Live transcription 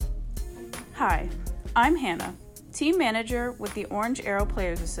Hi, I'm Hannah, Team Manager with the Orange Arrow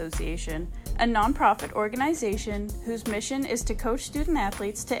Players Association, a nonprofit organization whose mission is to coach student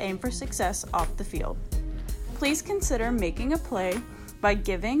athletes to aim for success off the field. Please consider making a play by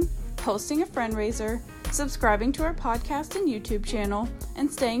giving, posting a friend-raiser, subscribing to our podcast and YouTube channel,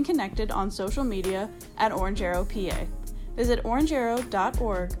 and staying connected on social media at Orange Arrow PA. Visit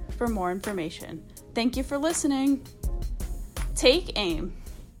orangearrow.org for more information. Thank you for listening. Take aim.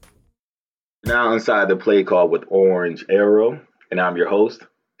 Now inside the play call with Orange Arrow, and I'm your host,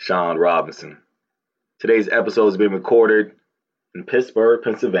 Sean Robinson. Today's episode is being recorded in Pittsburgh,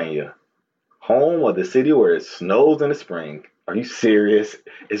 Pennsylvania, home of the city where it snows in the spring. Are you serious?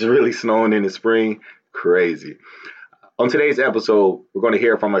 It's really snowing in the spring? Crazy. On today's episode, we're going to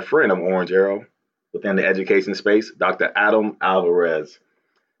hear from a friend of Orange Arrow within the education space, Dr. Adam Alvarez.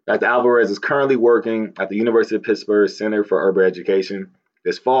 Dr. Alvarez is currently working at the University of Pittsburgh Center for Urban Education.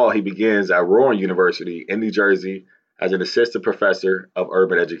 This fall, he begins at Rowan University in New Jersey as an assistant professor of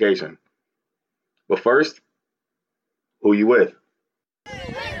urban education. But first, who you with?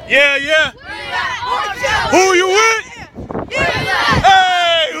 Yeah. Who you with?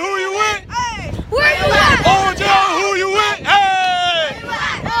 Hey, who you with? Where you at? Orange Arrow, who you with? Hey,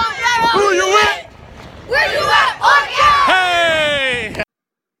 who you with? Where you at? Hey. I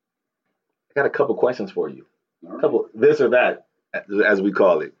got a couple questions for you. A couple this or that, as we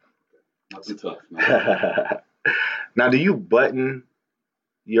call it. Not too tough. No. Now, do you button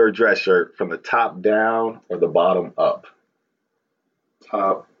your dress shirt from the top down or the bottom up?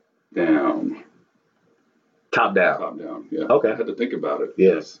 Top down. Top down. Top down. Yeah. Okay. I had to think about it.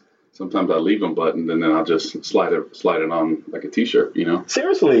 Yes. Sometimes I leave them buttoned and then I'll just slide it on like a t-shirt. You know.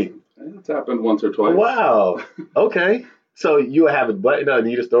 Seriously? And it's happened once or twice. Wow. Okay. So you have it buttoned up and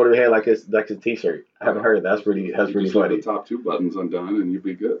you just throw it in your head like it's a t-shirt. I haven't heard. That's pretty You funny. just leave the top two buttons undone and you'll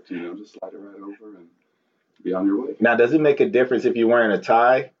be good. You know, just slide it right over and be on your way. Now, does it make a difference if you're wearing a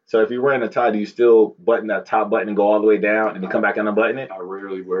tie? So if you're wearing a tie, do you still button that top button and go all the way down and then come back and unbutton it? I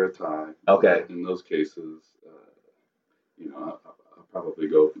rarely wear a tie. Okay. In those cases, I'll probably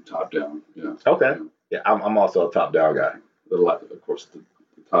go top down. Yeah. Okay. Yeah, I'm also a top down guy. Of course, the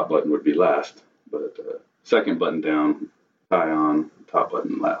top button would be last, but second button down, tie on, top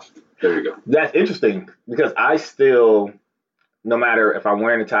button last. There you go. That's interesting because I still, no matter if I'm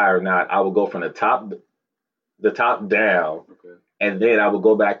wearing a tie or not, I will go from the top down, Okay. and then I will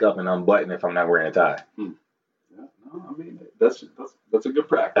go back up and unbutton if I'm not wearing a tie. Yeah, no, I mean that's a good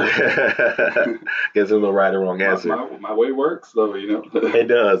practice. Guess a little right or wrong answer. My way works, though, you know. It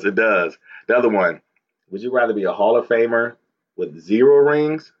does. The other one, would you rather be a Hall of Famer with 0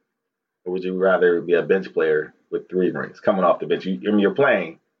 rings, or would you rather be a bench player with 3 rings coming off the bench? You're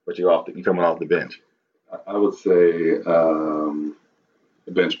playing, but you're coming off the bench. I would say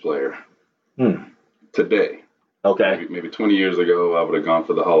a bench player today. Okay. Maybe 20 years ago, I would have gone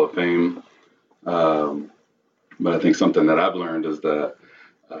for the Hall of Fame. But I think something that I've learned is that,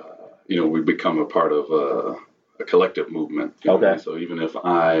 we become a part of a collective movement. Okay. So even if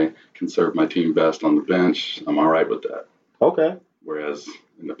I can serve my team best on the bench, I'm all right with that. Okay. Whereas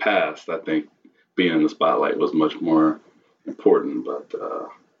in the past, I think being in the spotlight was much more important. But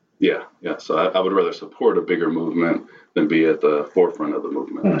yeah. So I would rather support a bigger movement than be at the forefront of the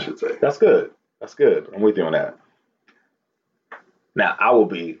movement, I should say. That's good. I'm with you on that. Now,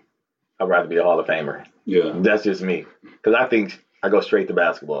 I'd rather be a Hall of Famer. Yeah. That's just me. Because I think I go straight to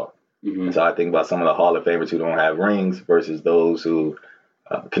basketball. Mm-hmm. And so I think about some of the Hall of Famers who don't have rings versus those who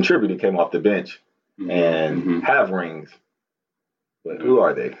contributed, came off the bench, and have rings. But who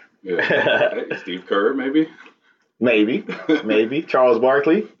are they? Yeah. Hey, Steve Kerr, maybe? Maybe. Charles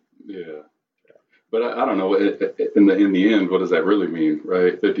Barkley? Yeah. But I don't know. In the end, what does that really mean,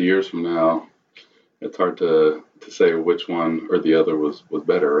 right? 50 years from now, it's hard to say which one or the other was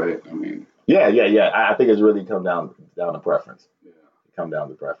better, right? I mean. Yeah. I think it's really come down to preference. Yeah. Come down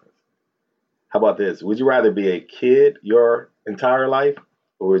to preference. How about this? Would you rather be a kid your entire life,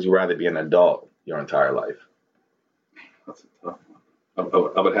 or would you rather be an adult your entire life? That's a tough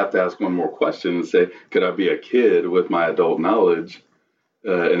one. I would have to ask one more question and say, could I be a kid with my adult knowledge?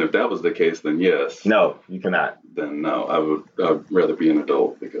 And if that was the case, then yes. No, you cannot. Then no, I'd rather be an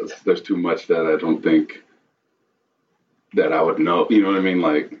adult because there's too much that I don't think that I would know. You know what I mean?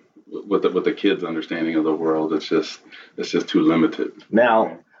 Like with the kids' understanding of the world, it's just too limited.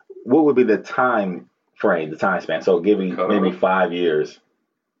 Now, what would be the time span? So give me maybe 5 years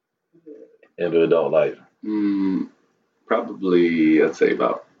into adult life. Probably, I'd say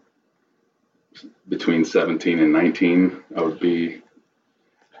about between 17 and 19.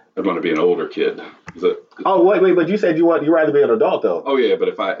 I'd want to be an older kid. Oh, wait, but you said you'd rather be an adult though. Oh yeah, but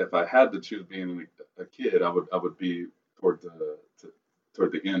if I had to choose being a kid, I would be toward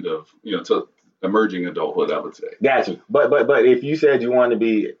the end of to emerging adulthood, I would say. Got you. But if you said you wanted to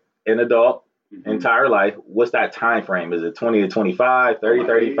be an adult Mm-hmm. entire life, what's that time frame? Is it 20 to 25, 30 to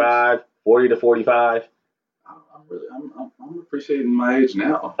 35, 40 to 45? I'm appreciating my age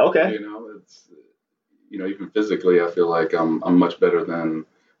now. Okay. It's even physically, I feel like I'm much better than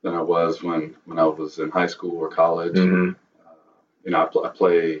I was when I was in high school or college. Mm-hmm. I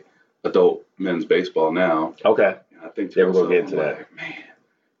play adult men's baseball now. Okay. And I think we're gonna get into that. Like,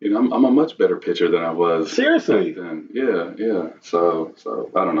 man, I'm a much better pitcher than I was. Seriously. Back then. Yeah. So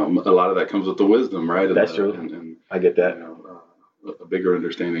I don't know. A lot of that comes with the wisdom, right? That's true. And I get that. A bigger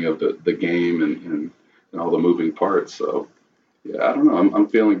understanding of the game and all the moving parts. So. Yeah, I don't know. I'm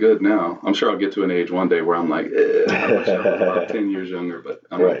feeling good now. I'm sure I'll get to an age one day where I'm like, I wish I was about 10 years younger, but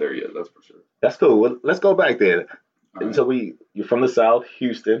I'm not there yet. That's for sure. That's cool. Well, let's go back then. Right. So you're from the South,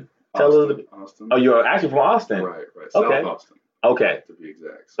 Houston. Tell us a little bit. Austin. Oh, you're actually from Austin. Right. South Austin. Okay. To be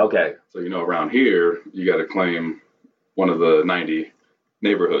exact. So, okay. So around here, you got to claim one of the 90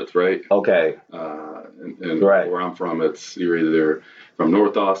 neighborhoods, right? Okay. And where I'm from, you're either from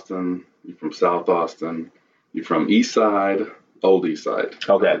North Austin, you're from South Austin, you're from East Side. Old East Side.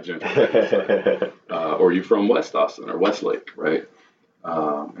 Okay. Or you're from West Austin or Westlake, right?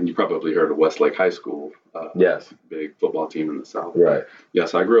 And you probably heard of Westlake High School. Yes. Big football team in the South. Right.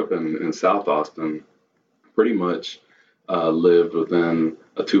 Yes, I grew up in South Austin. Pretty much lived within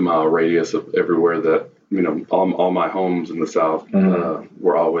a 2-mile radius of everywhere that, all my homes in the South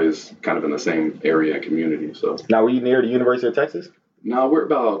were always kind of in the same area and community. So. Now, were you near the University of Texas? No, we're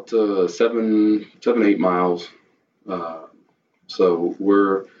about 7-8 miles. So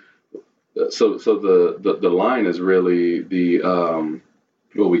the line is really the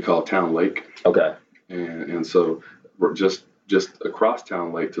what we call Town Lake. Okay. And so we're just across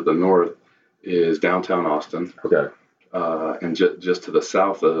Town Lake to the north is downtown Austin. Okay. And just to the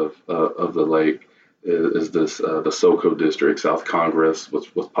south of the lake is this the SoCo district, South Congress, what's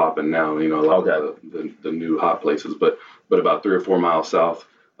popping now. A lot of the new hot places, but about 3 or 4 miles south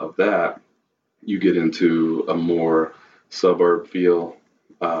of that, you get into a more suburb feel,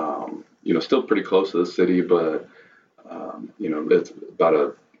 still pretty close to the city, but it's about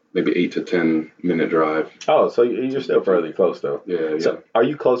a maybe 8 to 10 minute drive. Oh, so you're still fairly close though. Yeah. So are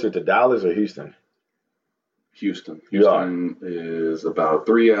you closer to Dallas or Houston? Houston is about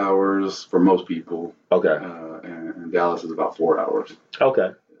 3 hours for most people. Okay. And Dallas is about 4 hours.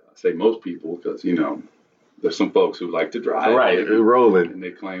 Okay. I say most people because there's some folks who like to drive. Right, rolling. And they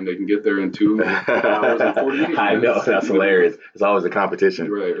claim they can get there in 2 hours and 40 minutes. I know, that's hilarious. It's always a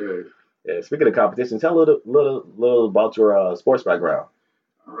competition. Right. Yeah, speaking of competition, tell a little about your sports background.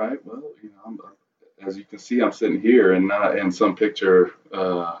 All right. Well, as you can see, I'm sitting here and not in some picture,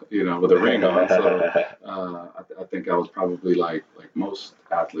 with a ring on. So I think I was probably like most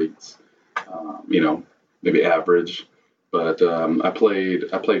athletes, maybe average. But I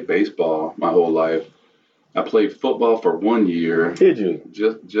played baseball my whole life. I played football for 1 year. Did you?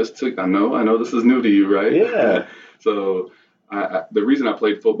 I know this is new to you, right? Yeah. So the reason I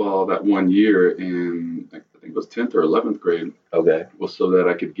played football that 1 year in, I think it was 10th or 11th grade, okay, was so that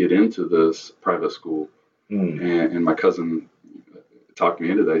I could get into this private school. And my cousin talked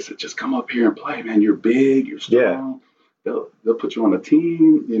me into that. He said, just come up here and play, man. You're big, you're strong. Yeah. They'll put you on a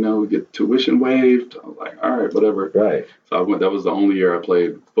team, get tuition waived. I was like, all right, whatever. Right. So I went. That was the only year I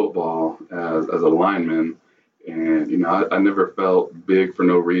played football as a lineman. And, I never felt big for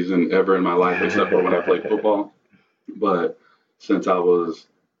no reason ever in my life except for when I played football. But since I was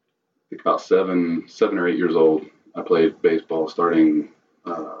about 7 or 8 years old, I played baseball starting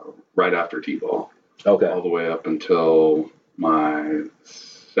right after T-ball. Okay. All the way up until my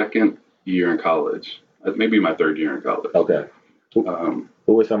second year in college, maybe my third year in college. Okay.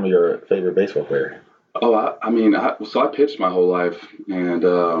 Who were some of your favorite baseball players? Oh, I pitched my whole life, and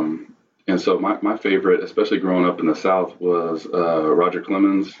so my favorite, especially growing up in the South, was Roger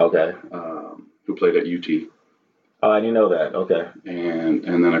Clemens. Okay. Who played at UT. Oh, I didn't know that. Okay. And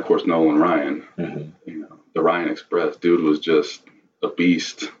then of course Nolan Ryan. Mm-hmm. The Ryan Express dude was just a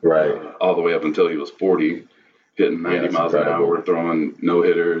beast. Right. All the way up until he was 40, hitting 90 miles an hour, throwing no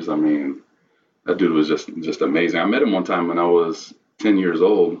hitters. I mean, that dude was just amazing. I met him one time when I was 10 years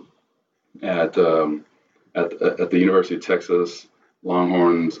old at the University of Texas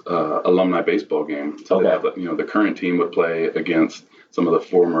Longhorns alumni baseball game. So they have, the current team would play against some of the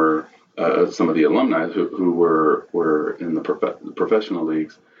former some of the alumni who were in the professional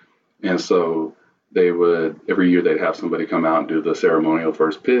leagues, and so they would every year they'd have somebody come out and do the ceremonial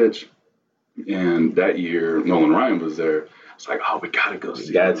first pitch, And that year, Nolan Ryan was there. It's like, oh, we got to go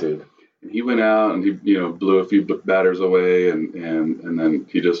see Got him. to. And he went out and he, blew a few batters away, and then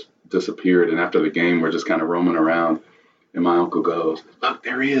he just disappeared. And after the game, we're just kind of roaming around, and my uncle goes, "Look,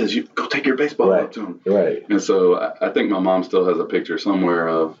 there he is! You go take your baseball up to him." Right. And so I think my mom still has a picture somewhere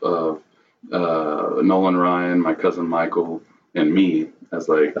of Nolan Ryan, my cousin Michael, and me as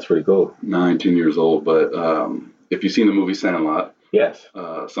like That's pretty cool. 9, 10 years old. But if you've seen the movie Sandlot, Yes.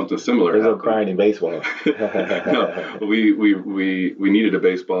 something similar There's no happened. crying in baseball. No, we needed a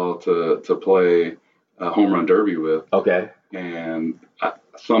baseball to play a home run derby with, Okay. and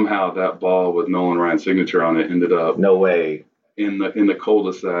somehow that ball with Nolan Ryan's signature on it ended up No way. in the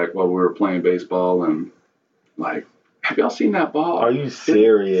cul-de-sac while we were playing baseball. And like, have y'all seen that ball? Are you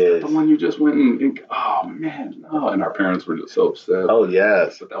serious? The one you just went and oh man, no! And our parents were just so upset. Oh,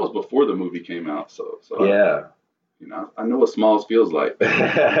 yes. But that was before the movie came out, so Yeah. I know what Smalls feels like.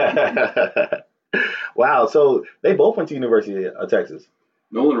 Wow. So they both went to University of Texas.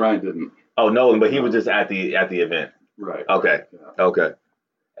 Nolan Ryan didn't. Oh, Nolan, but he was just at the event. Right. Okay. Yeah. Okay.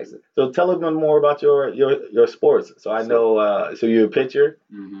 Excellent. So tell us more about your sports. So I know. So you're a pitcher.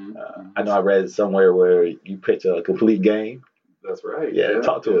 Mm-hmm. I know I read somewhere where you pitch a complete game. That's right. Yeah.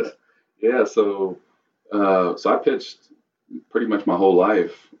 Talk to us. Yeah. So I pitched pretty much my whole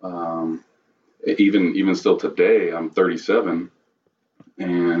life. Even still today, I'm 37,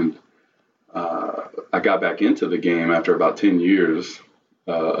 and I got back into the game after about 10 years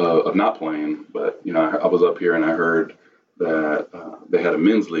of not playing. But I was up here and I heard that they had a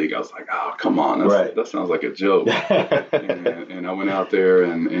men's league. I was like, oh, come on, that sounds like a joke. and I went out there,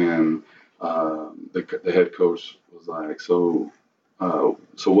 and the head coach was like, so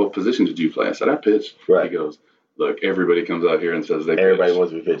what position did you play? I said, I pitched. Right. He goes, look, everybody comes out here and says they Everybody pitch.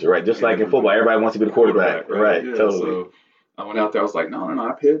 wants to be a pitcher, right? Just like in football, everybody wants to be the quarterback. Right. Yeah, Totally. So I went out there. I was like, no,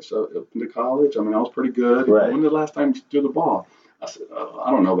 I pitched up into college. I mean, I was pretty good. Right. When did the last time you threw the ball? I said, I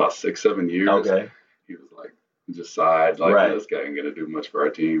don't know, about 6, 7 years. Okay. He was like, just sighed, like, Right. this guy ain't going to do much for our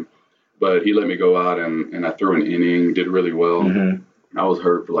team. But he let me go out, and I threw an inning, did really well. Mm-hmm. I was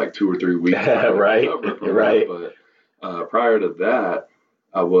hurt for like 2 or 3 weeks. Right. Right. But prior to that,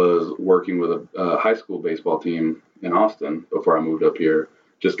 I was working with a high school baseball team in Austin before I moved up here,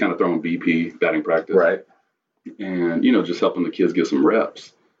 just kind of throwing BP, batting practice. Right. And, just helping the kids get some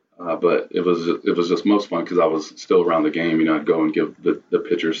reps. But it was just most fun because I was still around the game. I'd go and give the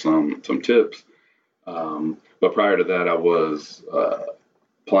pitchers some tips. But prior to that, I was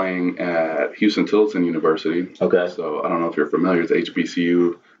playing at Houston Tillotson University. Okay. So I don't know if you're familiar. It's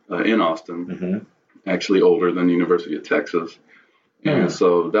HBCU in Austin. Mm-hmm. Actually older than the University of Texas. And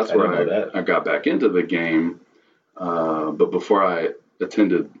so that's where I got back into the game. But before I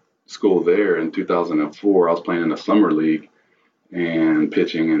attended school there in 2004, I was playing in a summer league and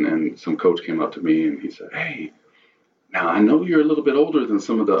pitching, and some coach came up to me and he said, hey, now I know you're a little bit older than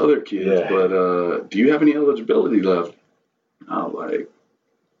some of the other kids, but do you have any eligibility left? I was like,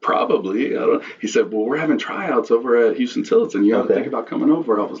 probably. He said, well, we're having tryouts over at Houston Tillotson. You have to think about coming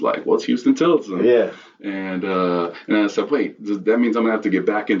over. I was like, what's Houston Tillotson? Yeah. And I said, wait, that means I'm going to have to get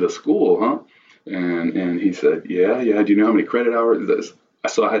back into school, huh? And he said, yeah. Do you know how many credit hours?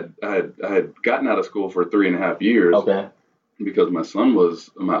 So I had gotten out of school for 3.5 years. Okay. Because my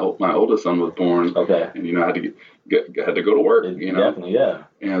oldest son was born. Okay. And I had to go to work. Definitely, yeah.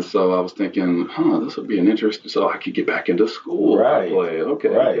 And so I was thinking, this would be an interest, so I could get back into school. Right. If I play.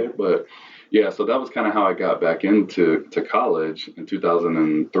 Okay. But yeah, so that was kind of how I got back into college in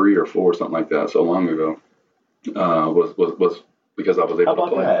 2003 or 4, something like that. So long ago. Was because I was able to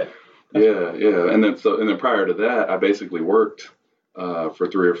play. That? Yeah. And then prior to that, I basically worked for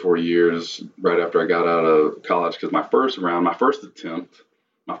 3 or 4 years right after I got out of college, because my first attempt,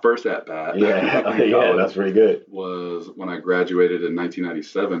 my first at bat, that's pretty good, was when I graduated in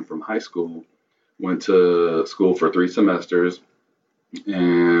 1997 from high school. Went to school for 3 semesters,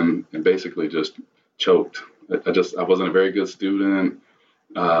 and basically just choked. I wasn't a very good student.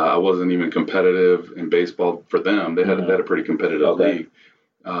 I wasn't even competitive in baseball for them. They had a pretty competitive league.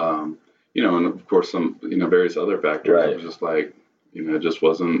 And of course some various other factors. Right. It was just like,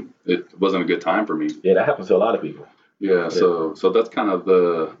 it wasn't a good time for me. Yeah, that happens to a lot of people. Yeah. So that's kind of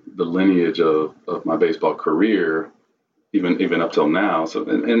the lineage of my baseball career, even up till now. So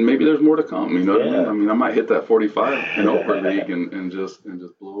and maybe there's more to come. What I mean? I might hit that 45 and over league and just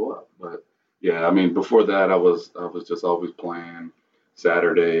blow up. But yeah, I mean, before that I was just always playing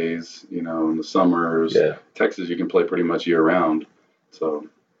Saturdays, in the summers. Yeah. Texas, you can play pretty much year round. So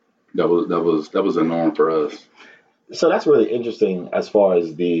that was a norm for us. So that's really interesting as far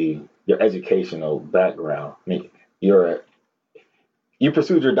as your educational background. I mean, you're you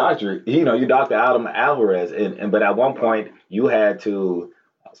pursued your doctorate. You Dr. Adam Alvarez, but at one point you had to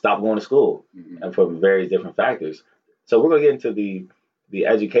stop going to school, and for various different factors. So we're going to get into the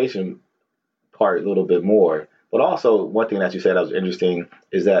education part a little bit more. But also, one thing that you said that was interesting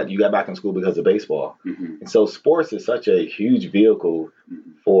is that you got back in school because of baseball. And so sports is such a huge vehicle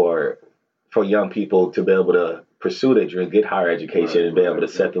for young people to be able to pursue their dreams, get higher education, and be able to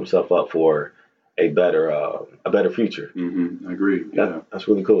set themselves up for a better future. I agree. Yeah, that's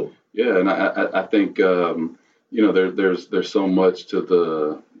really cool. Yeah, and I think there's so much to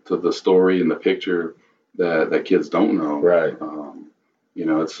the story and the picture that kids don't know. Right.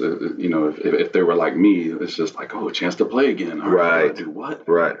 It's if they were like me, it's just like, oh, a chance to play again. All right. Do what?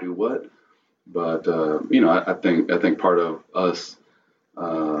 Right. Do what? But I think part of us,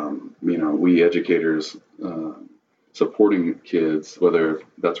 we educators supporting kids, whether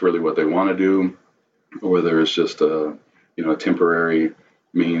that's really what they want to do, or whether it's just a temporary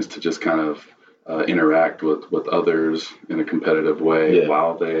means to just kind of interact with others in a competitive way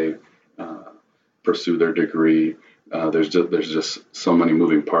while they pursue their degree. There's just so many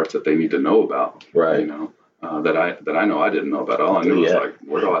moving parts that they need to know about, right? That I know I didn't know about. All I knew was like,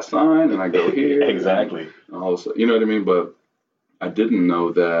 where do I sign? And I go here. Exactly. And also, you know what I mean? But I didn't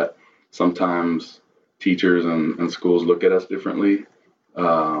know that sometimes teachers and schools look at us differently.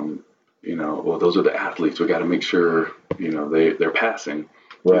 Well, those are the athletes. We got to make sure they're passing.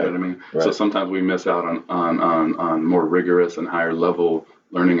 You know what I mean? Right. So sometimes we miss out on more rigorous and higher level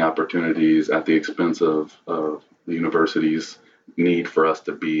learning opportunities at the expense of the university's need for us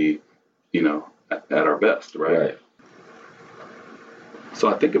to be, at our best, right? So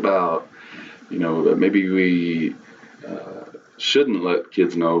I think about, maybe we shouldn't let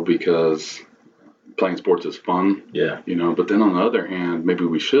kids know because playing sports is fun. Yeah. But then on the other hand, maybe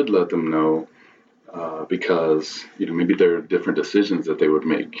we should let them know because, maybe there are different decisions that they would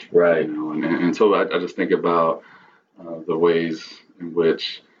make. Right. And so I just think about the ways in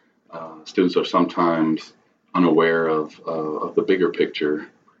which students are sometimes unaware of the bigger picture,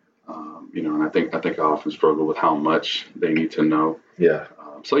 and I think I often struggle with how much they need to know. Yeah.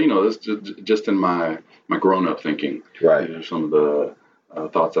 So this just in my grown-up thinking. Right. These are some of the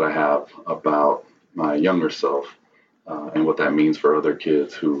thoughts that I have about my younger self and what that means for other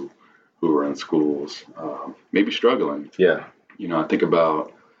kids who are in schools, maybe struggling. Yeah. I think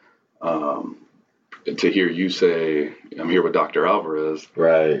about to hear you say I'm here with Dr. Alvarez,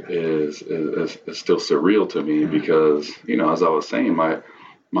 right, is still surreal to me because as I was saying, I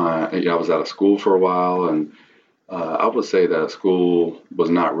was out of school for a while, and I would say that school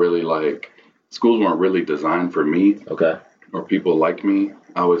was not really schools weren't really designed for me. Okay. Or people like me.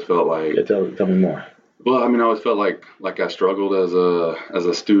 I always felt like. Yeah, tell me more. Well, I always felt like I struggled as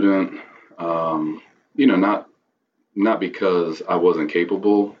a student. Not because I wasn't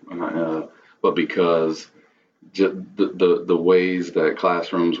capable, but because the ways that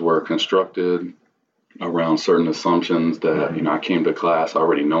classrooms were constructed around certain assumptions that I came to class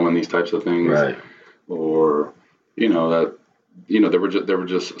already knowing these types of things, right? Or that there were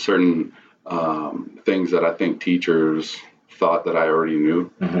just certain things that I think teachers thought that I already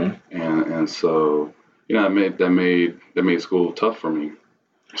knew, and so that made school tough for me.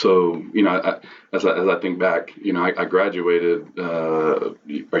 So, as I think back, I graduated, are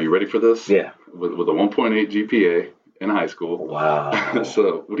you ready for this? Yeah. With a 1.8 GPA in high school. Wow.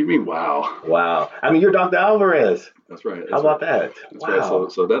 So, what do you mean, wow? Wow. You're Dr. Alvarez. That's right. How about that? That's wow.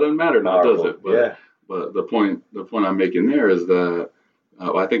 Right. So that doesn't matter now, does it? But, but the point I'm making there is that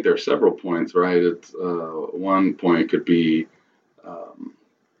I think there are several points, right? It's one point could be,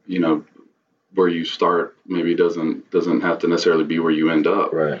 where you start maybe doesn't have to necessarily be where you end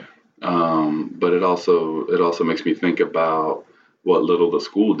up. Right. But it also makes me think about what little the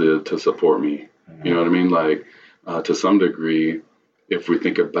school did to support me. You know what I mean? Like to some degree, if we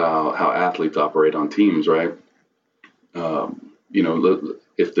think about how athletes operate on teams, right?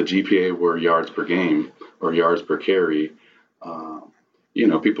 If the GPA were yards per game or yards per carry,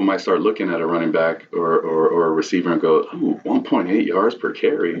 people might start looking at a running back or a receiver and go, ooh, 1.8 yards per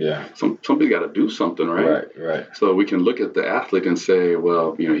carry. Yeah. Somebody's got to do something, right? Right. So we can look at the athlete and say,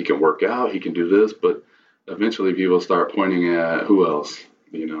 well, he can work out, he can do this, but eventually people start pointing at who else?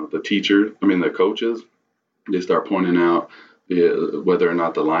 The teacher, the coaches, they start pointing out whether or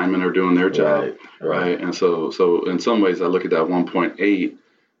not the linemen are doing their job. Right. And so in some ways I look at that 1.8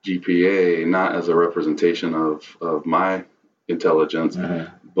 GPA not as a representation of my intelligence,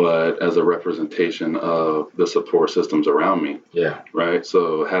 but as a representation of the support systems around me. Yeah. Right.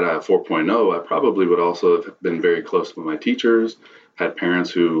 So had I a 4.0, I probably would also have been very close with my teachers, had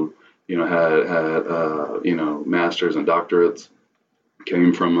parents who, had masters and doctorates,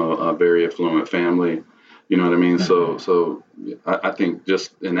 came from a very affluent family. You know what I mean? So I think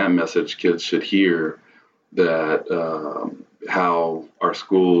just in that message, kids should hear that how our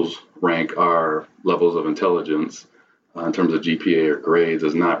schools rank our levels of intelligence in terms of GPA or grades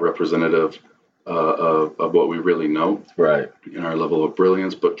is not representative of what we really know in our level of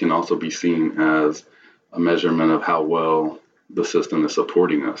brilliance, but can also be seen as a measurement of how well the system is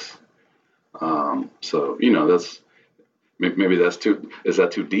supporting us. So, that's maybe is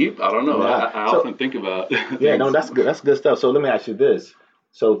that too deep? I don't know. Yeah. I often think about Yeah, no, that's good. That's good stuff. So let me ask you this.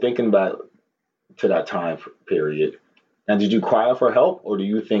 So thinking about to that time period, and did you cry out for help, or do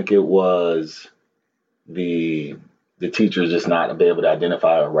you think it was the teachers just not be able to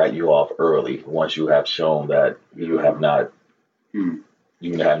identify and write you off early once you have shown that you have not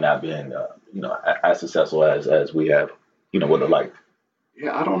been as successful as we have would have liked?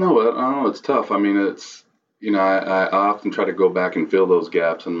 Yeah, I don't know. It's tough. I mean, it's I often try to go back and fill those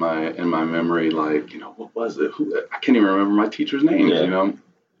gaps in my memory. Like, what was it? I can't even remember my teachers' names. Yeah.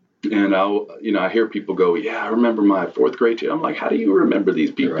 And I hear people go, yeah, I remember my fourth grade teacher. I'm like, how do you remember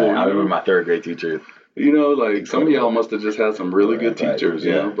these people? Right. I remember my third grade teacher. Like some of y'all must have just had some really good teachers,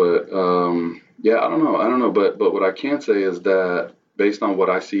 but I don't know. But what I can say is that based on what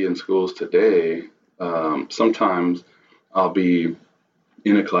I see in schools today, sometimes I'll be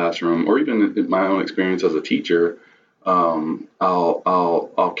in a classroom, or even in my own experience as a teacher,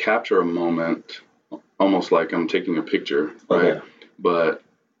 I'll capture a moment almost like I'm taking a picture, right? Okay. But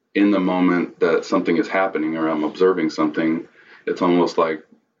in the moment that something is happening or I'm observing something, it's almost like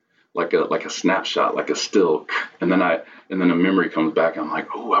a snapshot, like a still, and then a memory comes back. And I'm like,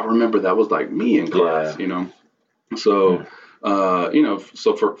 oh, I remember that was like me in class, So,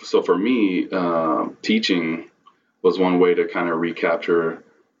 so for me, teaching was one way to kind of recapture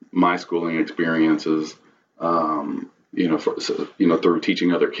my schooling experiences, through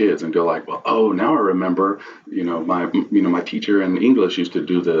teaching other kids and go like, well, oh, now I remember, my teacher in English used to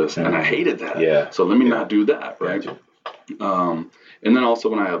do this and I hated that. Yeah. So let me not do that. Right. Gotcha. And then also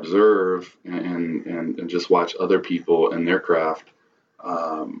when I observe and just watch other people and their craft,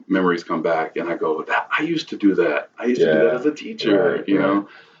 memories come back and I go, I used to do that. I used to do that as a teacher,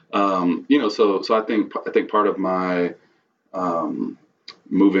 So I think part of my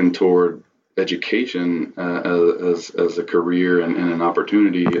moving toward education as a career and an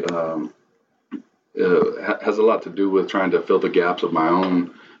opportunity has a lot to do with trying to fill the gaps of my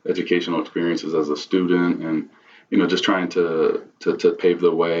own educational experiences as a student, and just trying to pave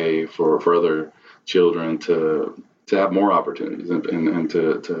the way for other children to have more opportunities and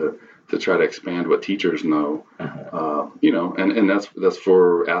to try to expand what teachers know, and that's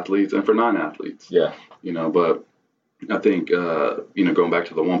for athletes and for non-athletes. Yeah. But I think, going back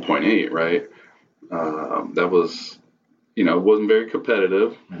to the 1.8, right? That was, it wasn't very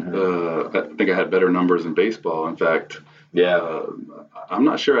competitive. I think I had better numbers in baseball. In fact, I'm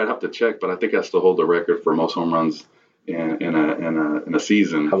not sure. I'd have to check, but I think I still hold the record for most home runs in a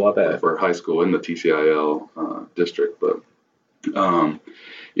season. How about that? For high school in the TCIL district. But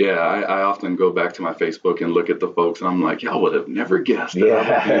I often go back to my Facebook and look at the folks, and I'm like, y'all would have never guessed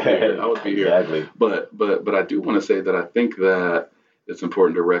that I would be here. Exactly. But I do want to say that I think that it's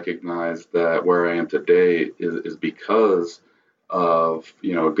important to recognize that where I am today is because of,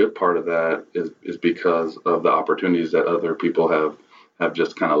 a good part of that is because of the opportunities that other people have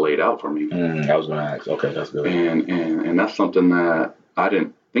just kind of laid out for me. I was going to ask. Okay, that's good. And that's something that I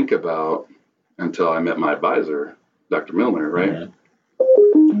didn't think about until I met my advisor, Dr. Milner, right?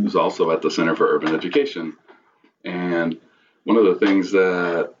 Who's also at the Center for Urban Education. And one of the things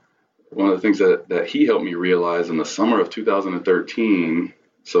that he helped me realize in the summer of 2013,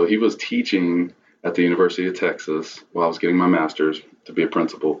 so he was teaching at the University of Texas while I was getting my master's to be a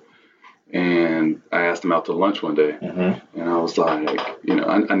principal. And I asked him out to lunch one day, and I was like,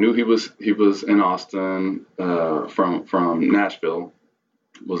 I knew he was in Austin from Nashville,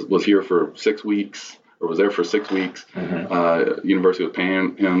 was here for 6 weeks, or was there for 6 weeks. University was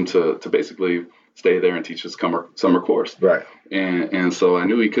paying him to basically stay there and teach his summer course. Right. And so I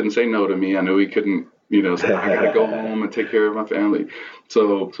knew he couldn't say no to me. I knew he couldn't, say, I got to go home and take care of my family.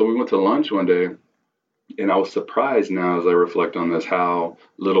 So we went to lunch one day, and I was surprised now as I reflect on this, how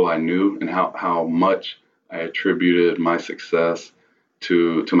little I knew and how much I attributed my success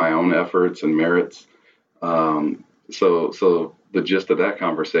to my own efforts and merits. So the gist of that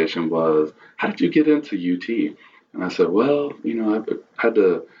conversation was, how did you get into UT? And I said, well, I had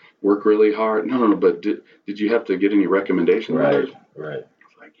to work really hard. No, but did you have to get any recommendation letters? Right. I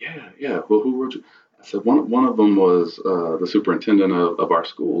was like, yeah. Well, who wrote you? I said, one of them was the superintendent of our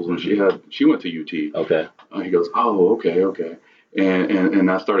schools, and she went to UT. Okay. He goes, oh, okay.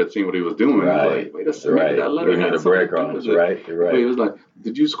 And I started seeing what he was doing. I was like, wait a second, maybe that letter had something to do with it. Right. But he was like,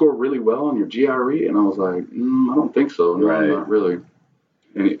 did you score really well on your GRE? And I was like, I don't think so. No, not really.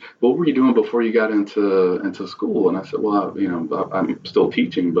 And what were you doing before you got into school? And I said, well, I'm still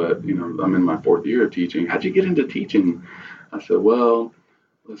teaching, but I'm in my 4th year of teaching. How'd you get into teaching? I said, well,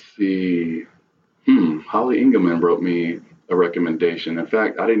 let's see. Holly Engelman wrote me a recommendation. In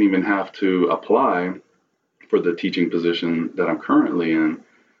fact, I didn't even have to apply for the teaching position that I'm currently in.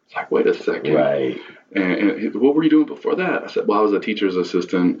 It's like, wait a second. Right. And what were you doing before that? I said, well, I was a teacher's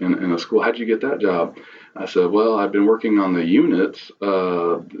assistant in a school. How'd you get that job? I said, well, I've been working on the units,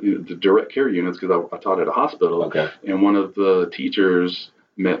 the direct care units, because I taught at a hospital. Okay. And one of the teachers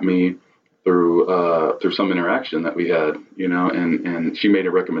met me through some interaction that we had, and she made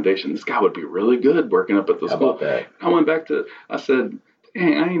a recommendation. This guy would be really good working up at the school. How about that? I went back I said,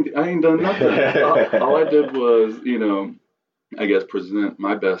 dang, I ain't done nothing. all I did was, I guess present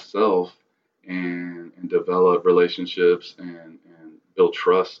my best self and develop relationships and build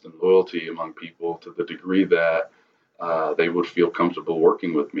trust and loyalty among people to the degree that they would feel comfortable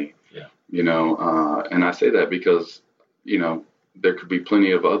working with me. Yeah. And I say that because, there could be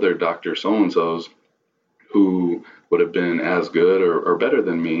plenty of other Dr. So-and-sos who would have been as good or better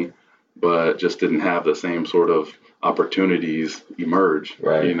than me, but just didn't have the same sort of opportunities emerge.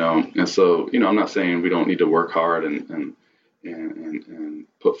 Right. And so, I'm not saying we don't need to work hard and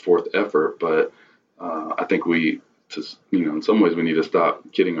put forth effort, but I think in some ways we need to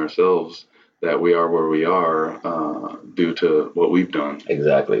stop kidding ourselves that we are where we are due to what we've done.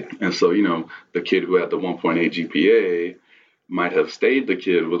 Exactly. And so, the kid who had the 1.8 GPA might have stayed the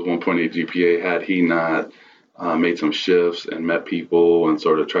kid with 1.8 GPA had he not made some shifts and met people and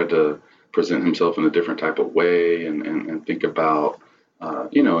sort of tried to present himself in a different type of way and think about,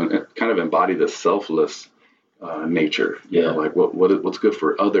 and kind of embody the selfless nature. Like what's good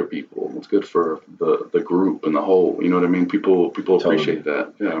for other people, what's good for the group and the whole. You know what I mean? People appreciate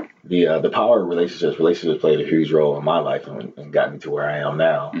that. Yeah. The power of relationships played a huge role in my life and got me to where I am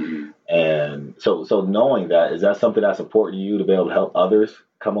now. Mm-hmm. And so knowing that, is that something that's important to you to be able to help others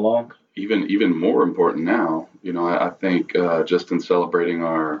come along? Even more important now. I think just in celebrating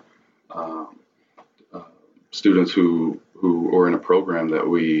our students who are in a program that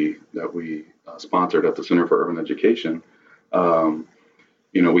we sponsored at the Center for Urban Education.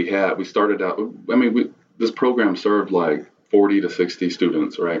 We started out. This program served like 40 to 60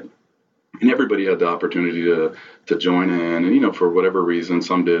 students, right? And everybody had the opportunity to join in, and for whatever reason,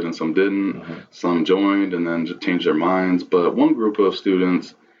 some did and some didn't. Mm-hmm. Some joined and then changed their minds. But one group of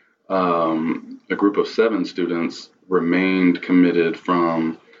students, a group of 7 students, remained committed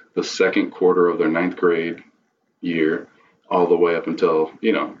from the second quarter of their 9th grade year all the way up until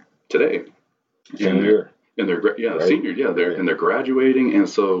today. Senior. And they're right. Senior, they're graduating. And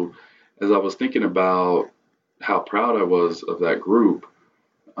so, as I was thinking about how proud I was of that group,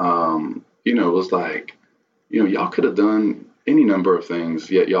 it was like, y'all could have done any number of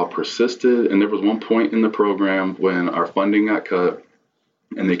things, yet y'all persisted. And there was one point in the program when our funding got cut,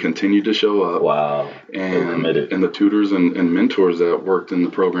 and they continued to show up. Wow. And the tutors and mentors that worked in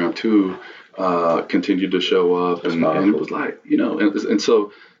the program too continued to show up. And it was like, and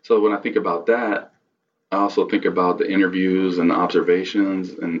so when I think about that, I also think about the interviews and the observations,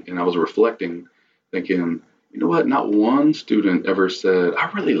 and I was reflecting, thinking, you know what, not one student ever said,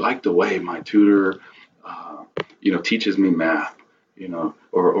 I really like the way my tutor, teaches me math,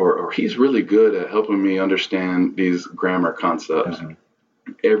 or he's really good at helping me understand these grammar concepts.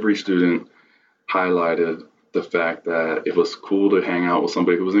 Mm-hmm. Every student highlighted the fact that it was cool to hang out with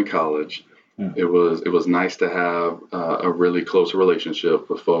somebody who was in college. Mm. It was nice to have a really close relationship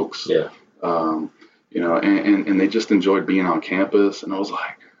with folks. Yeah. And they just enjoyed being on campus. And I was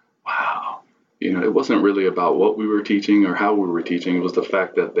like, wow. It wasn't really about what we were teaching or how we were teaching. It was the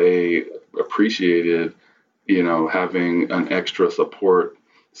fact that they appreciated, having an extra support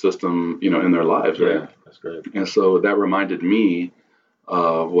system, in their lives. Right. Yeah, that's great. And so that reminded me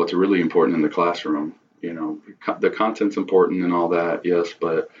of what's really important in the classroom. The content's important and all that, yes,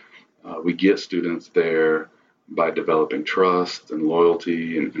 but we get students there by developing trust and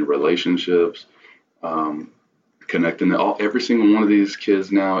loyalty and relationships, connecting. Every single one of these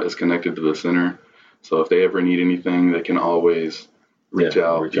kids now is connected to the center. So if they ever need anything, they can always reach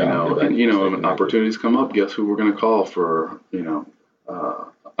out. And opportunities come up. Guess who we're going to call for,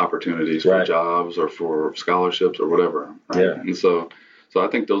 opportunities for jobs or for scholarships or whatever. Right? Yeah. And so I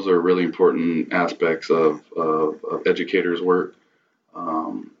think those are really important aspects of educators' work.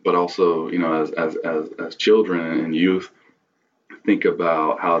 But also, as children and youth think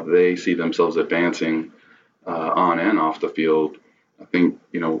about how they see themselves advancing on and off the field, I think,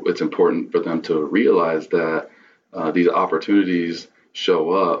 it's important for them to realize that these opportunities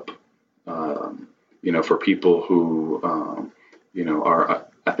show up, for people who, are,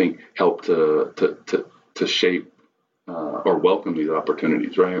 I think, help to shape or welcome these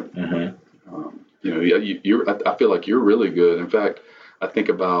opportunities, right? I feel like you're really good. In fact, I think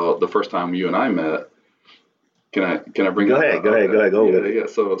about the first time you and I met. Can I bring Go that ahead, up? go ahead. Yeah.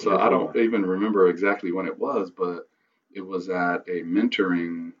 So I don't even remember exactly when it was, but it was at a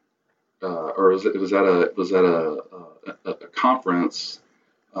mentoring, or it was at a conference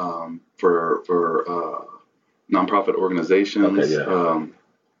for nonprofit organizations. Okay, yeah.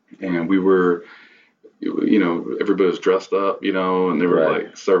 And we were, everybody was dressed up, and they were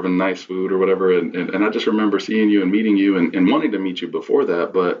like serving nice food or whatever. And I just remember seeing you and meeting you and wanting to meet you before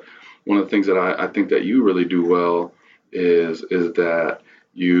that. But one of the things that I think that you really do well is that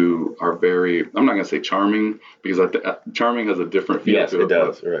you are very, I'm not going to say charming, because charming has a different feel to it. Yes, it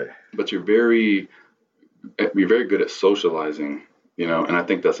does, right. But you're very good at socializing, and I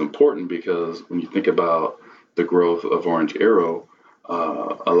think that's important because when you think about the growth of Orange Arrow,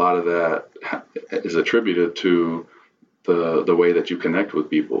 a lot of that is attributed to the way that you connect with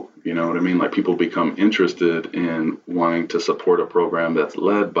people. You know what I mean? Like, people become interested in wanting to support a program that's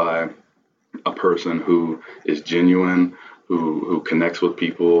led by a person who is genuine, who connects with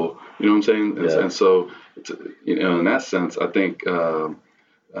people. You know what I'm saying? Yeah. And so, in that sense, I think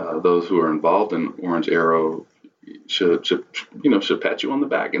those who are involved in Orange Arrow should pat you on the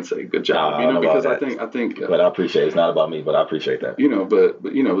back and say good job, because I think but I appreciate it. It's not about me, but I appreciate that. But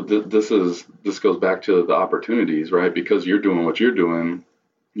this goes back to the opportunities, right? Because you're doing what you're doing,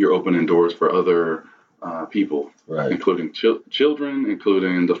 you're opening doors for other people, right? Including children,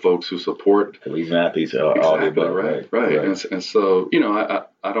 including the folks who support these athletes, all the above, right. And so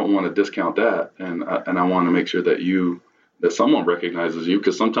I don't want to discount that, and I want to make sure that someone recognizes you,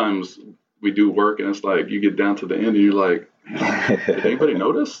 because sometimes we do work and it's like you get down to the end and you're like, did anybody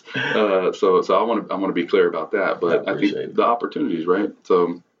notice? So I want to be clear about that. But I think the opportunities, right?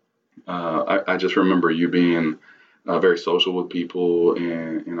 So I just remember you being very social with people,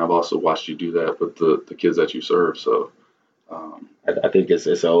 and I've also watched you do that with the kids that you serve. So I think it's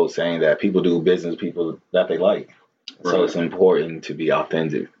an old saying that people do business with people that they like. Right. So it's important to be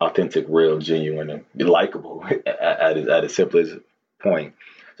authentic, real, genuine, and be likable at its simplest point.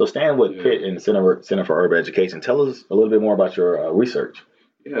 So staying with Pitt and the Center for Urban Education, tell us a little bit more about your research.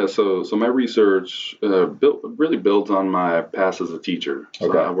 Yeah, so my research really builds on my past as a teacher.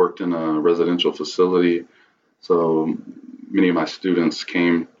 So I worked in a residential facility. So many of my students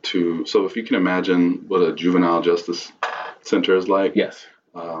came to. So if you can imagine what a juvenile justice center is like. Yes.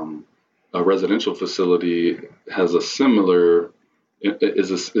 A residential facility has a similar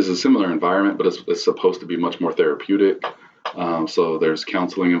environment, but it's supposed to be much more therapeutic. So there's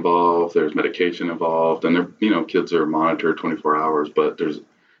counseling involved, there's medication involved, and kids are monitored 24 hours, but there's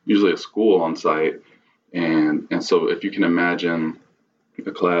usually a school on site. And so if you can imagine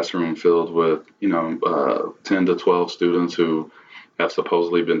a classroom filled with, 10 to 12 students who have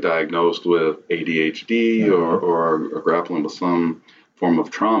supposedly been diagnosed with ADHD or are grappling with some form of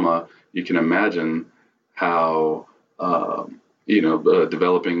trauma, you can imagine how,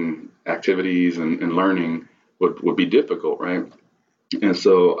 developing activities and learning would be difficult, right? And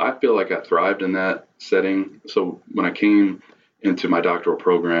so I feel like I thrived in that setting. So when I came into my doctoral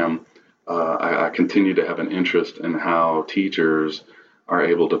program, I continue to have an interest in how teachers are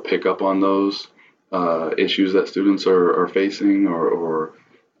able to pick up on those issues that students are facing, or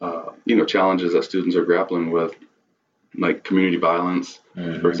challenges that students are grappling with, like community violence,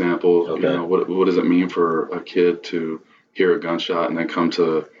 for example. Okay. What does it mean for a kid to hear a gunshot and then come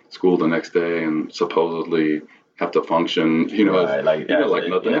to school the next day and supposedly have to function, like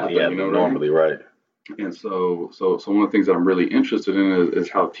nothing happened, normally, right? And so one of the things that I'm really interested in is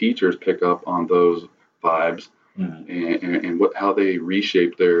how teachers pick up on those vibes, and how they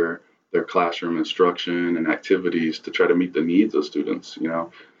reshape their classroom instruction and activities to try to meet the needs of students,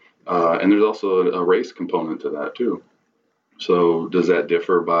 and there's also a race component to that too. So does that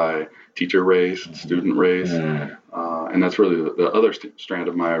differ by teacher race, student race? And that's really the other strand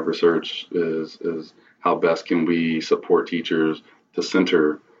of my research is how best can we support teachers to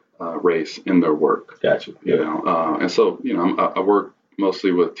center race in their work. Gotcha. And so, I work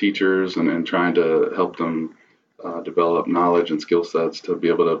mostly with teachers and trying to help them develop knowledge and skill sets to be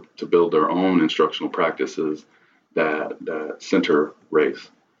able to build their own instructional practices that center race.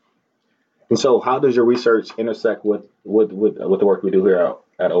 And so how does your research intersect with the work we do here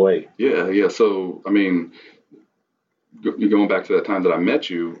at OA? Yeah. So, I mean, going back to that time that I met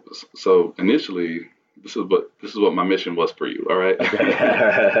you, so initially this is what my mission was for you. All right.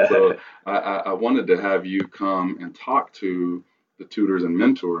 Okay. So I wanted to have you come and talk to the tutors and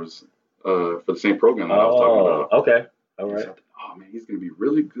mentors for the same program that I was talking about. Okay. All right. So I thought, oh man, he's going to be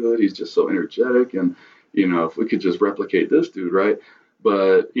really good. He's just so energetic, and if we could just replicate this dude, right?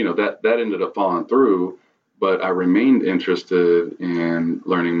 But that ended up falling through. But I remained interested in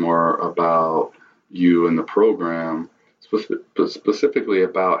learning more about you and the program, specifically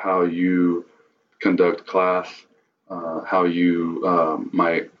about how you conduct class, how you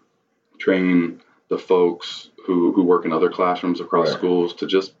might train the folks who work in other classrooms across Right. schools to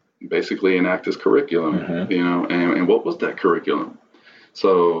just basically enact this curriculum, and what was that curriculum?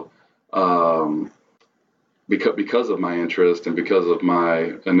 So because of my interest and because of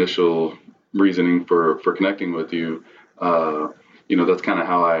my initial reasoning for connecting with you, that's kind of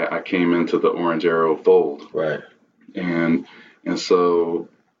how I came into the Orange Arrow fold. Right. And so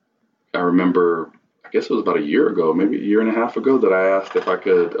I remember, I guess it was about a year ago, maybe a year and a half ago, that I asked if I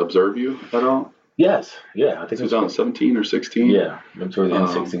could observe you at all. Yes. Yeah. I think it was 2017 or 16. Yeah. Maybe towards the end,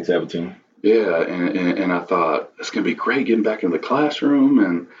 16, 17. Yeah, and I thought it's gonna be great getting back into the classroom,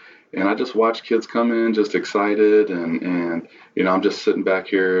 and I just watched kids come in just excited, and I'm just sitting back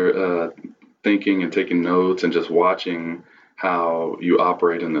here thinking and taking notes and just watching how you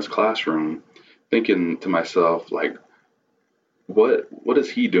operate in this classroom, thinking to myself, like, what is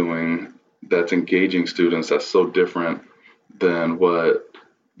he doing that's engaging students that's so different than what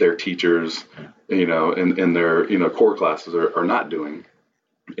their teachers, in their core classes are not doing.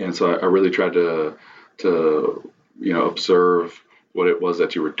 And so I really tried to observe what it was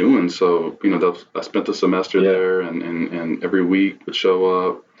that you were doing. So I spent the semester there, and every week would show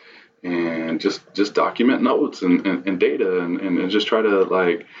up and just document notes and data and just try to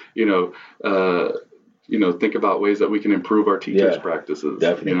think about ways that we can improve our teachers' practices.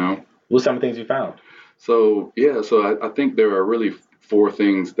 Definitely. What's some of the things you found? So I think there are really 4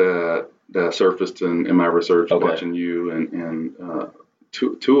 things that surfaced in my research watching you, and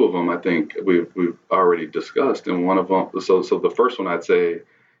two of them I think we've already discussed, and one of them. So the first one I'd say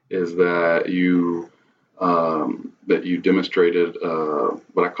is that you demonstrated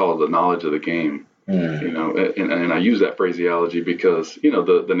what I call the knowledge of the game. And I use that phraseology because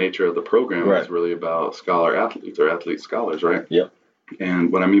the nature of the program is really about scholar athletes or athlete scholars, right? Yep.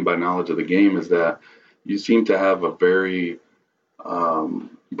 And what I mean by knowledge of the game is that you seem to have a very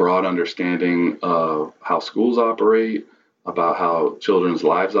broad understanding of how schools operate, about how children's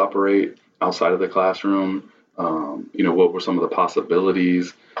lives operate outside of the classroom. What were some of the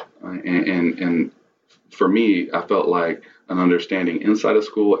possibilities? And for me, I felt like an understanding inside of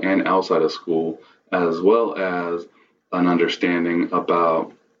school and outside of school, as well as an understanding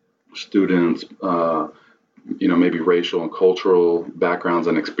about students, maybe racial and cultural backgrounds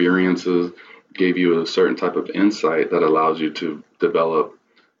and experiences, gave you a certain type of insight that allows you to develop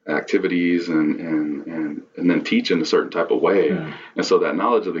activities and then teach in a certain type of way. And so that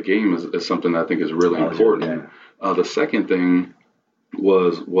knowledge of the game is something that I think is really important. The second thing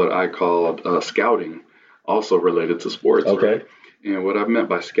was what I called scouting, also related to sports. Okay. Right? And what I meant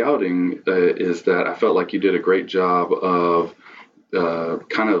by scouting is that I felt like you did a great job of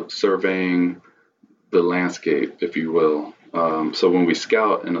kind of surveying the landscape, if you will. So when we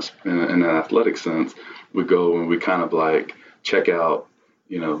scout in an athletic sense, we go and we kind of like check out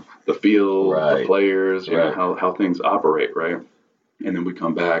the field, the players, how things operate, right? And then we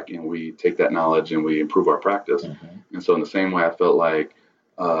come back and we take that knowledge and we improve our practice. And so in the same way, I felt like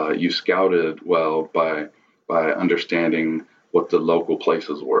you scouted well by understanding what the local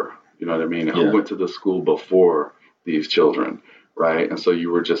places were. You know what I mean? And who went to the school before these children, right? And so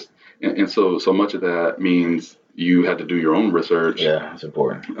you were just, and so much of that means you had to do your own research. Yeah, that's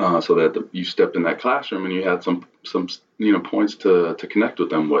important. So that you stepped in that classroom and you had some points to connect with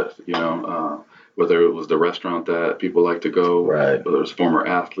them with, whether it was the restaurant that people like to go, whether it was former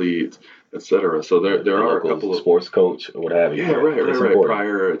athletes, etc. So there are a couple of sports coach or what have you. Yeah, right.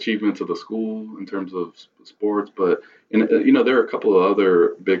 Prior achievements of the school in terms of sports, but there are a couple of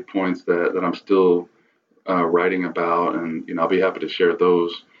other big points that I'm still writing about, and I'll be happy to share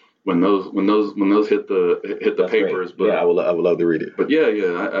those when those hit the That's papers. Great. But I would love to read it. But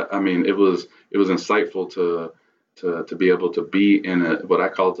I mean, it was insightful to be able to be in what I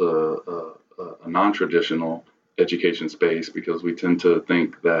call a non-traditional education space, because we tend to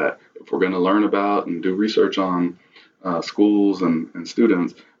think that if we're going to learn about and do research on schools and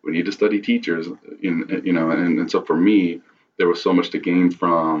students, we need to study teachers. And so for me, there was so much to gain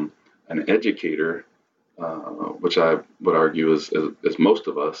from an educator, which I would argue is most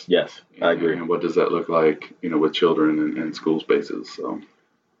of us. Yes, I agree. And what does that look like, with children and school spaces? So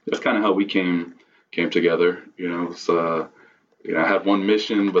that's kind of how we came came together. I had one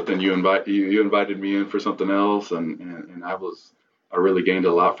mission, but then you invited me in for something else, and I really gained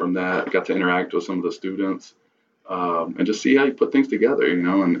a lot from that. I got to interact with some of the students, and just see how you put things together,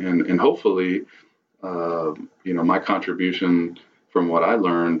 and hopefully, my contribution from what I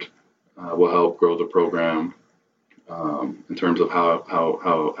learned will help grow the program in terms of how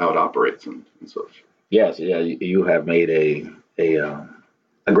it operates and such. Yes, yeah, you have made a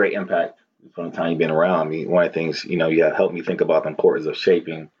great impact from the time you've been around me. One of the things, you have helped me think about the importance of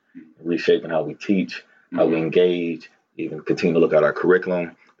reshaping how we teach, how we engage, even continue to look at our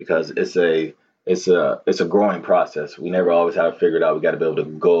curriculum, because it's a growing process. We never always have it figured out. We got to be able to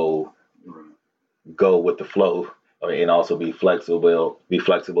go with the flow, and also be flexible,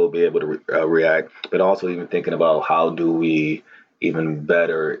 be able to react, but also even thinking about how do we even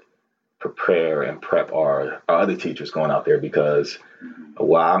better prepare and prep our other teachers going out there, because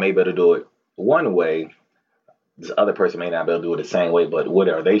while I'm able to do it one way, this other person may not be able to do it the same way, but what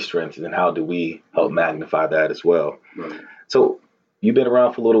are their strengths and how do we help magnify that as well? Right. So you've been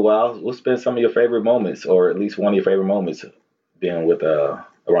around for a little while. What's been some of your favorite moments, or at least one of your favorite moments being with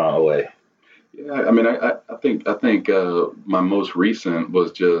around OA? Yeah, I mean, I think my most recent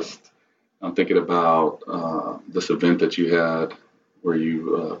was I'm thinking about this event that you had where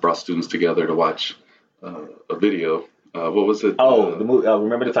you brought students together to watch a video. What was it? Oh, the movie.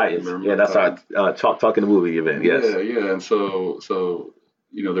 Remember the Titans. That's our talking the movie event. Yes. Yeah. And so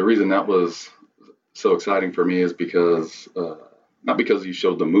the reason that was so exciting for me is because not because you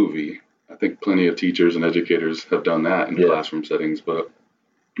showed the movie. I think plenty of teachers and educators have done that in classroom settings, but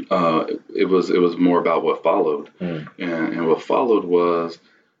it was more about what followed, and what followed was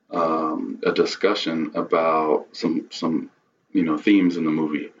a discussion about some themes in the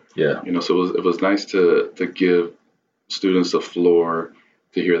movie. Yeah. So it was nice to give students a floor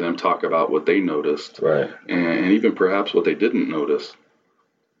to hear them talk about what they noticed, right, and even perhaps what they didn't notice.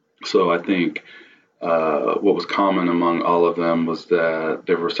 So I think what was common among all of them was that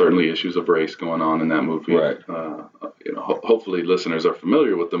there were certainly issues of race going on in that movie. Right. Hopefully listeners are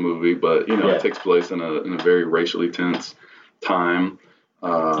familiar with the movie, but it takes place in a very racially tense time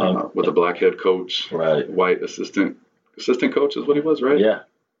with a black head coach, right, white assistant coach is what he was, right? Yeah.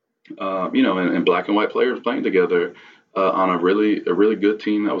 And black and white players playing together on a really good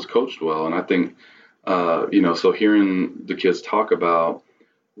team that was coached well. And I think, so hearing the kids talk about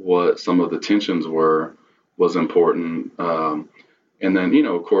what some of the tensions was important. And then,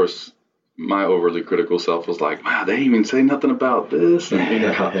 of course, my overly critical self was like, wow, they didn't even say nothing about this. And,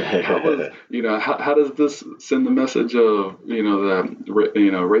 how does this send the message of, that,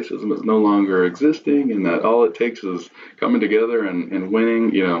 racism is no longer existing and that all it takes is coming together and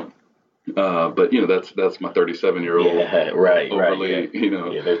winning, but that's my 37-year-old right, overly,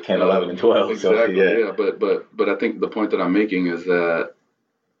 yeah. They're 10, 11, and 12. Exactly. So, yeah. But I think the point that I'm making is that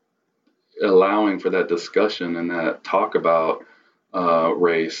allowing for that discussion and that talk about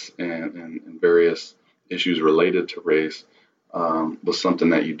race and various issues related to race was something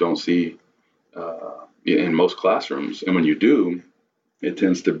that you don't see in most classrooms. And when you do, it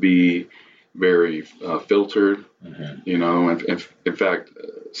tends to be very filtered, and in fact,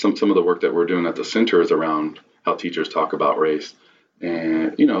 some of the work that we're doing at the center is around how teachers talk about race.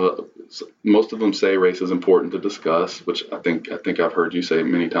 And, most of them say race is important to discuss, which I think I've heard you say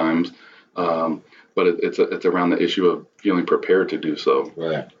many times. But it's around the issue of feeling prepared to do so.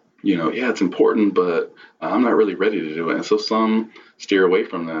 Right. It's important, but I'm not really ready to do it. And so some steer away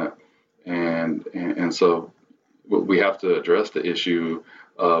from that. And so we have to address the issue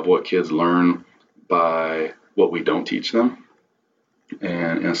of what kids learn by what we don't teach them.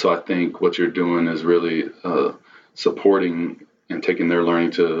 And so I think what you're doing is really supporting and taking their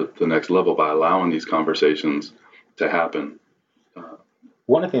learning to the next level by allowing these conversations to happen.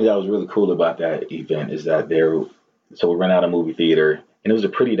 One of the things that was really cool about that event is that so we ran out of movie theater, and it was a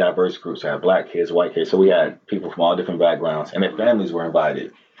pretty diverse group. So we had black kids, white kids. So we had people from all different backgrounds, and their families were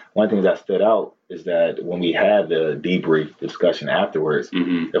invited. One thing that stood out is that when we had the debrief discussion afterwards,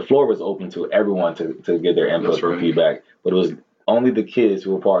 the floor was open to everyone to give their input and feedback. But it was only the kids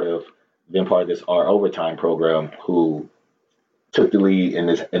who were been part of this Our Overtime program who took the lead in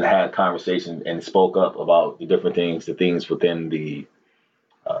this and had conversation and spoke up about the different things, the things within the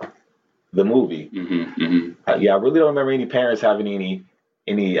movie. I really don't remember any parents having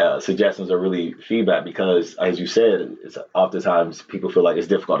any suggestions or really feedback, because, as you said, it's oftentimes people feel like it's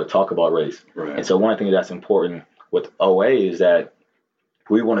difficult to talk about race. Right. And so one thing that's important with OA is that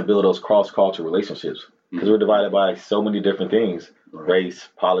we want to build those cross-cultural relationships, because we're divided by so many different things, race,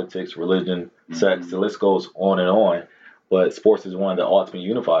 politics, religion, sex, the list goes on and on. but sports is one of the ultimate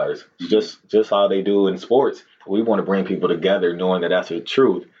unifiers. Just how they do in sports. We want to bring people together, knowing that that's the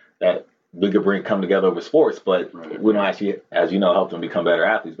truth, that we could come together over sports, but we don't actually, as you know, help them become better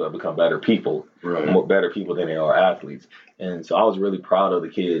athletes, but become better people, more better people than they are athletes. And so I was really proud of the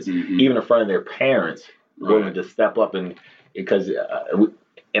kids, even in front of their parents, willing to step up, and because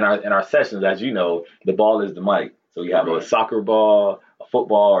in our sessions, as you know, the ball is the mic. So you have a soccer ball, a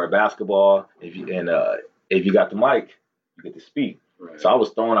football, or a basketball. If you got the mic, you get to speak. So I was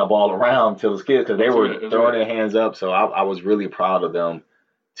throwing that ball around to those kids because they were throwing their hands up. So I was really proud of them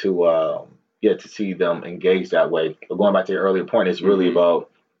to see them engaged that way. But going back to your earlier point, it's really about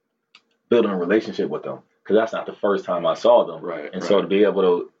building a relationship with them, because that's not the first time I saw them. So to be able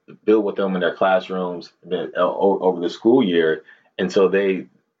to build with them in their classrooms over the school year, and so they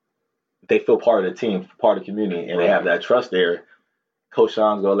feel part of the team, part of the community, and they have that trust there. Coach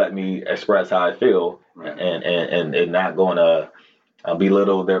Sean's gonna let me express how I feel, and not going to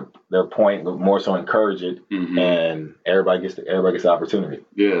belittle their point, but more so encourage it, and everybody gets the opportunity.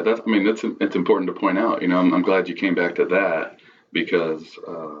 Yeah, it's important to point out. I'm glad you came back to that, because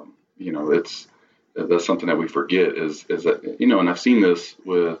that's something that we forget is that, and I've seen this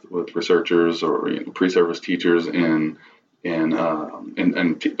with researchers or pre-service teachers and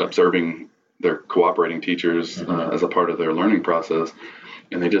observing their cooperating teachers as a part of their learning process,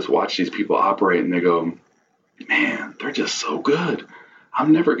 and they just watch these people operate and they go, man, they're just so good.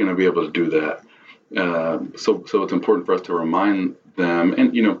 I'm never going to be able to do that. So it's important for us to remind them,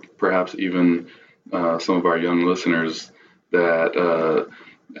 and perhaps even some of our young listeners, that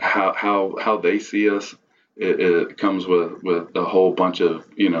how they see us. It comes with a whole bunch of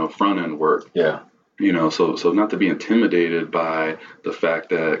front end work. So not to be intimidated by the fact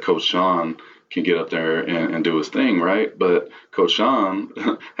that Coach Sean can get up there and do his thing, right? But Coach Sean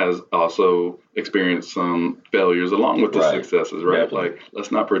has also experienced some failures along with the successes, right? Definitely. Like,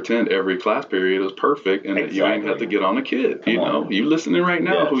 let's not pretend every class period is perfect and that you ain't have to get on a kid. You listening right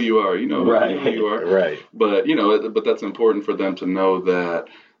now, who you are, who you are. Right. But but that's important for them to know that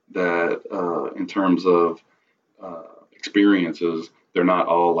in terms of experiences, they're not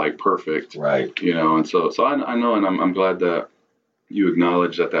all like perfect, right? And so I know, and I'm glad that you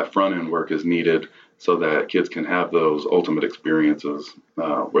acknowledge that front end work is needed, so that kids can have those ultimate experiences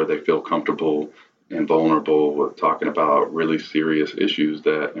where they feel comfortable and vulnerable with talking about really serious issues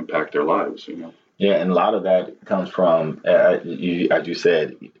that impact their lives. Yeah, and a lot of that comes from, as you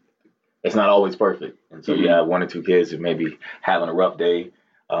said, it's not always perfect, and so you have one or two kids who may be having a rough day.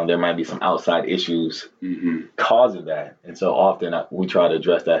 There might be some outside issues causing that. And so often we try to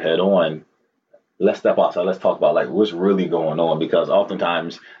address that head on. Let's step outside. Let's talk about what's really going on, because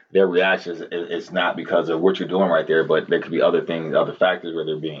oftentimes their reactions is not because of what you're doing right there, but there could be other things, other factors, where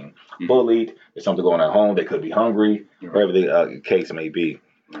they're being bullied. There's something going on at home. They could be hungry, wherever the case may be.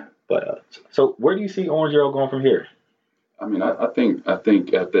 But so where do you see Orange Arrow going from here? I think at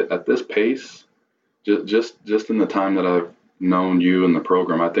this pace, just in the time that I've known you in the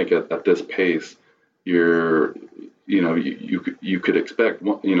program, I think at this pace, you could expect,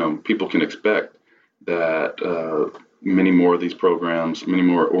 people can expect that many more of these programs, many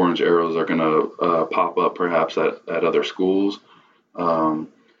more Orange Arrows are going to pop up perhaps at other schools. And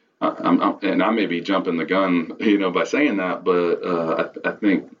I may be jumping the gun, by saying that, but I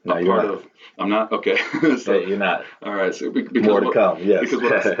think I'm not okay. So, you're not. All right. So because more to come. Yes. Because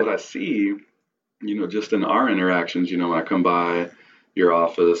what I see, just in our interactions, when I come by your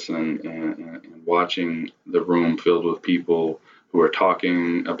office and watching the room filled with people who are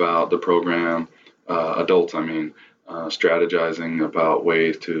talking about the program, adults, strategizing about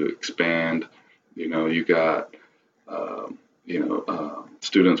ways to expand. You got,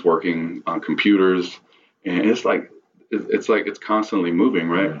 students working on computers, and it's constantly moving,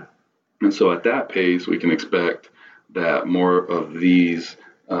 right? Yeah. And so at that pace, we can expect that more of these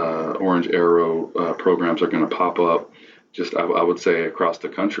Orange Arrow programs are going to pop up, just I would say across the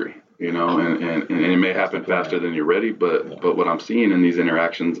country, and it may happen faster than you're ready, but what I'm seeing in these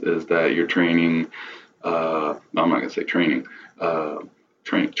interactions is that you're training. I'm not going to say training.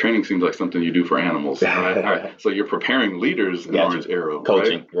 Training seems like something you do for animals. Right? All right. So you're preparing leaders in Orange Arrow,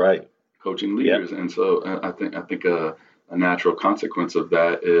 coaching, right? Coaching leaders, and so I think a natural consequence of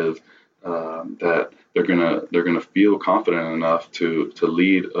that is that they're gonna feel confident enough to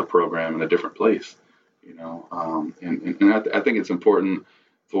lead a program in a different place, and I think it's important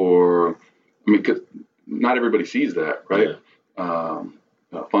because not everybody sees that, right? Yeah.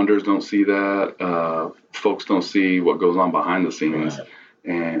 Funders don't see that. Folks don't see what goes on behind the scenes, right.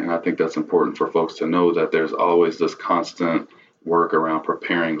 And I think that's important for folks to know, that there's always this constant work around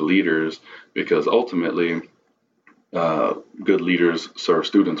preparing leaders, because ultimately, good leaders serve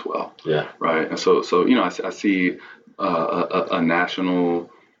students well. Yeah. Right. And so I see a national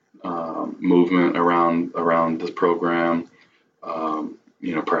movement around this program.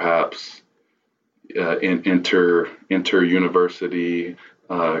 Perhaps inter university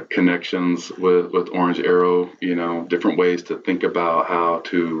connections with Orange Arrow. Different ways to think about how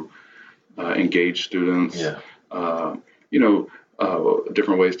to engage students. Yeah.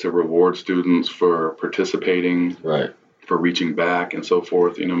 Different ways to reward students for participating. Right. For reaching back and so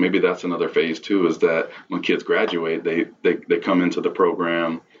forth. Maybe that's another phase too, is that when kids graduate, they come into the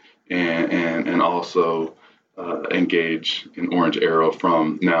program and also engage in Orange Arrow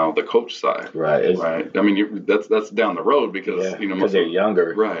from now the coach side. Right. Right. I mean, that's down the road because because they're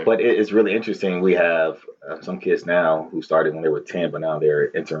younger. Right. But it's really interesting. We have some kids now who started when they were 10, but now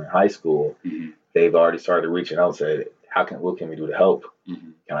they're entering high school. Mm-hmm. They've already started reaching out and said, what can we do to help? Mm-hmm.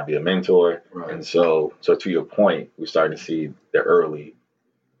 Can I be a mentor? Right. And so to your point, we're starting to see the early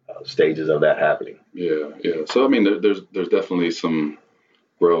stages of that happening. Yeah. So I mean, there's definitely some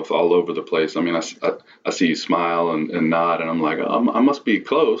growth all over the place. I mean, I see you smile and nod, and I'm like, I must be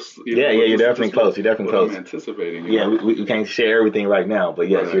close. You're definitely close. You're definitely close. I'm anticipating. Yeah, we can't share everything right now, but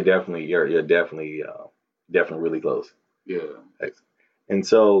yes, Right. you're definitely really close. Yeah. And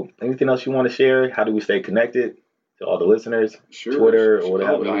so, anything else you want to share? How do we stay connected to all the listeners? Sure. Twitter or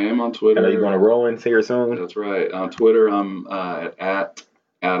whatever. I am on Twitter. I know you're going to Rowan here soon. That's right. On Twitter, I'm at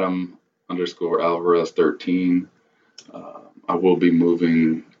Adam_Alvarez13. I will be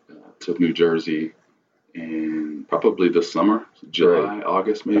moving to New Jersey in probably this summer, July, Great.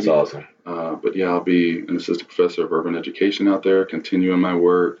 August maybe. That's awesome. But yeah, I'll be an assistant professor of urban education out there, continuing my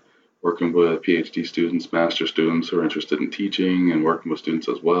work, working with PhD students, master students who are interested in teaching, and working with students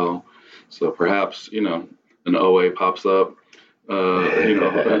as well. So perhaps, an OA pops up,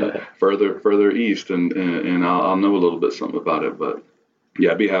 further east, and I'll know a little bit something about it. But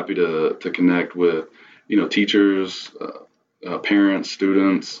yeah, I'd be happy to connect with, teachers, parents,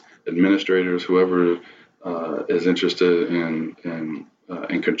 students, administrators, whoever is interested in and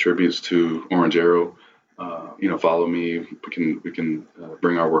contributes to Orange Arrow. Follow me. We can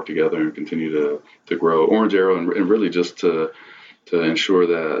bring our work together and continue to grow Orange Arrow and really just to ensure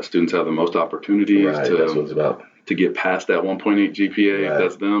that students have the most opportunities Right, that's what it's about. To get past that 1.8 GPA Right. if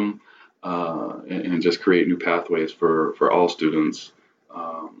that's them, and just create new pathways for all students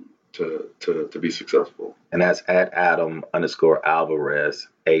to be successful. And that's at Adam_Alvarez,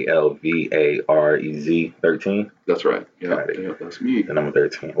 ALVAREZ 13. That's right. Yeah, Got it. yeah, that's me. The number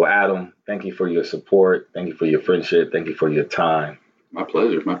 13. Well, Adam, thank you for your support. Thank you for your friendship. Thank you for your time. My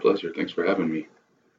pleasure. Thanks for having me.